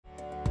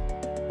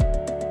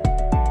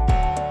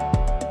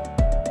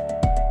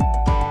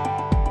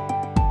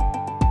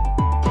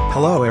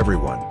Hello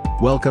everyone,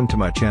 welcome to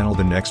my channel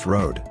The Next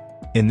Road.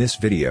 In this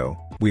video,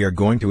 we are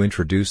going to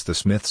introduce the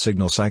Smith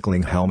Signal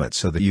Cycling Helmet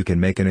so that you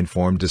can make an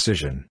informed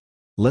decision.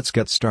 Let's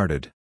get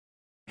started.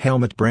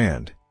 Helmet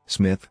brand,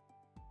 Smith.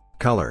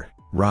 Color,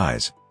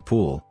 Rise,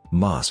 Pool,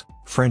 Moss,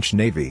 French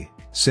Navy,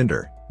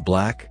 Cinder,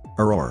 Black,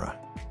 Aurora.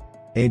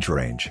 Age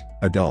range,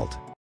 Adult.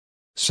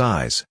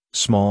 Size,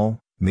 Small,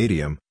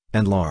 Medium,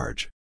 and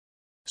Large.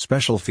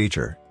 Special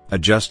feature,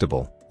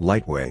 Adjustable,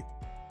 Lightweight.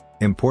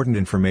 Important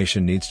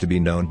information needs to be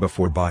known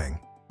before buying.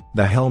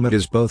 The helmet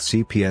is both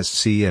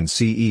CPSC and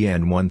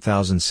CEN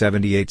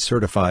 1078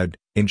 certified,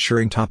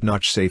 ensuring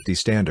top-notch safety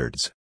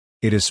standards.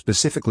 It is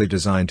specifically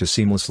designed to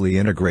seamlessly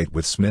integrate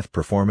with Smith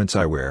Performance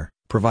eyewear,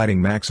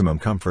 providing maximum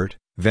comfort,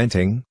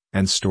 venting,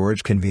 and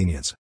storage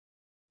convenience.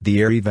 The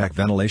Air Evac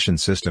ventilation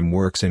system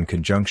works in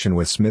conjunction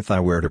with Smith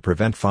eyewear to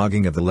prevent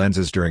fogging of the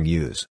lenses during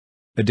use.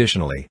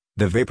 Additionally,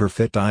 the Vapor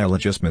Fit dial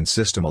adjustment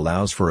system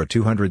allows for a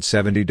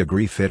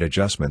 270-degree fit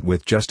adjustment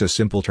with just a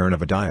simple turn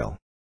of a dial.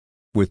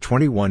 With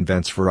 21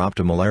 vents for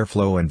optimal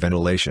airflow and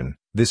ventilation,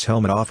 this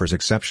helmet offers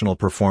exceptional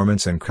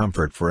performance and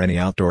comfort for any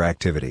outdoor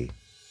activity.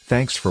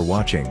 Thanks for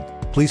watching,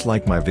 please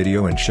like my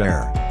video and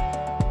share.